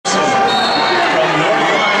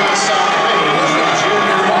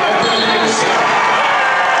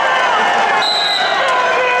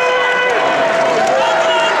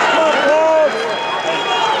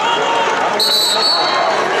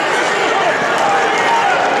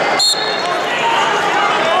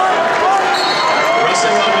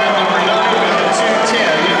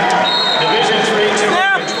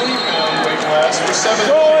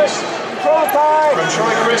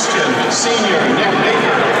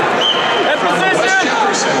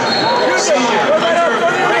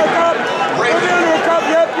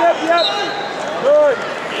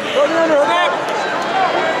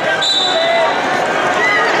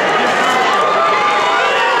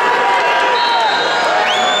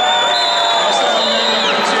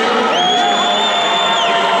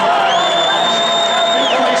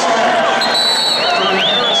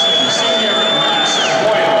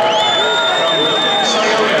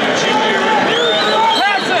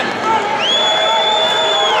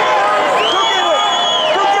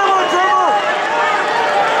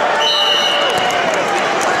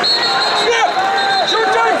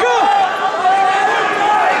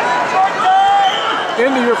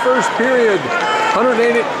first period,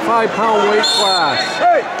 185-pound weight class.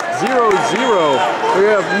 0-0. We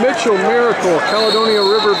have Mitchell Miracle, Caledonia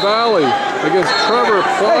River Valley against Trevor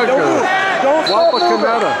Plaugher,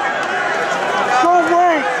 Wapakoneta. Don't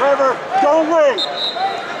wait, Trevor. Don't wait.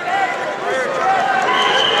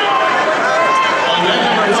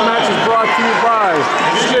 This match is brought to you by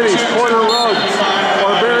Schmitty's Corner Rugs,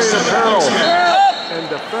 Barbarian Apparel, and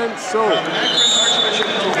Defense Soap.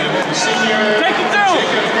 Take it down!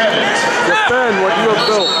 Defend what you have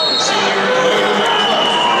built.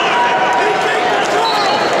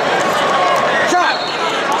 Shot!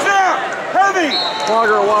 Snap! Heavy!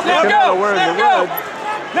 Plaugher, Wapakoneta wearing the red.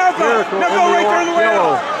 Now go! Miracle Now go right there in the way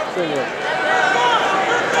yellow out! singlet.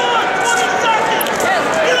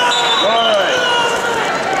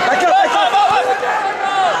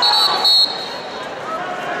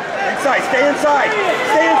 Inside, stay inside.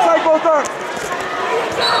 Stay inside both arms.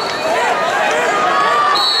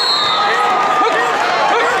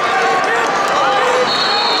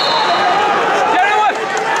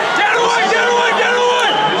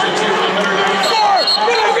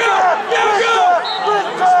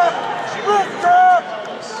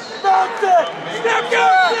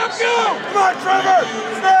 Come on, Trevor!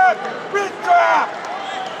 Snap! Wrist trap!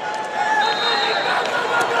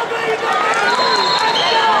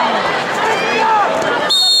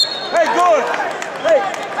 Hey, good! Hey!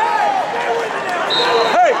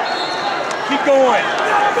 Hey! Keep going!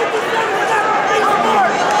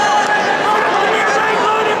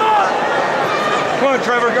 Come on,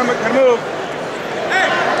 Trevor, come move!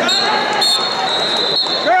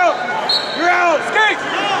 You're out! You're out! Skate!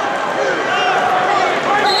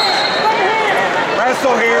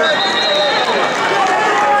 Wrestle here.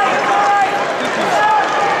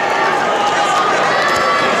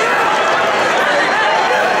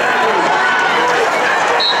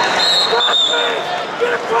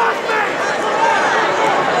 Get across me!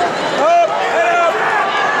 Up, head up.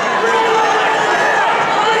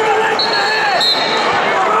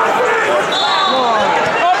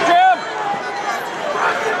 Up, Jim!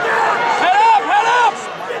 Head up, head up!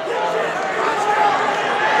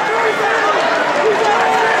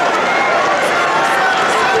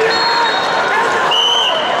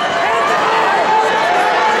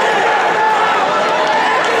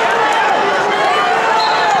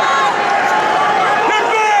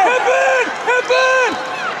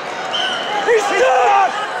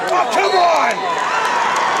 Come on!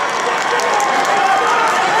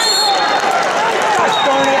 Gosh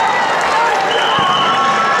darn it!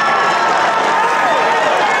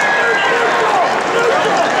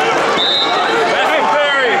 Hey,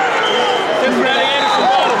 Perry! Cincinnati Anderson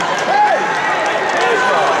bottom.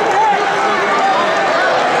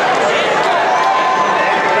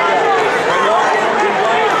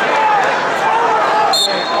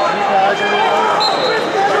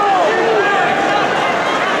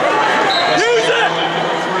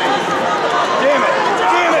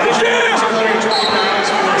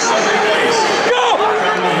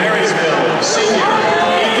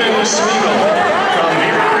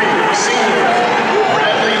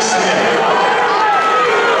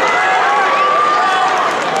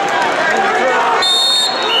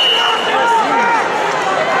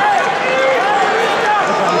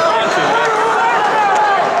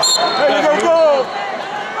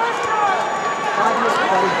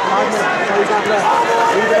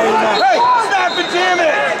 Hey, snap and jam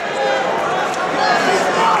it!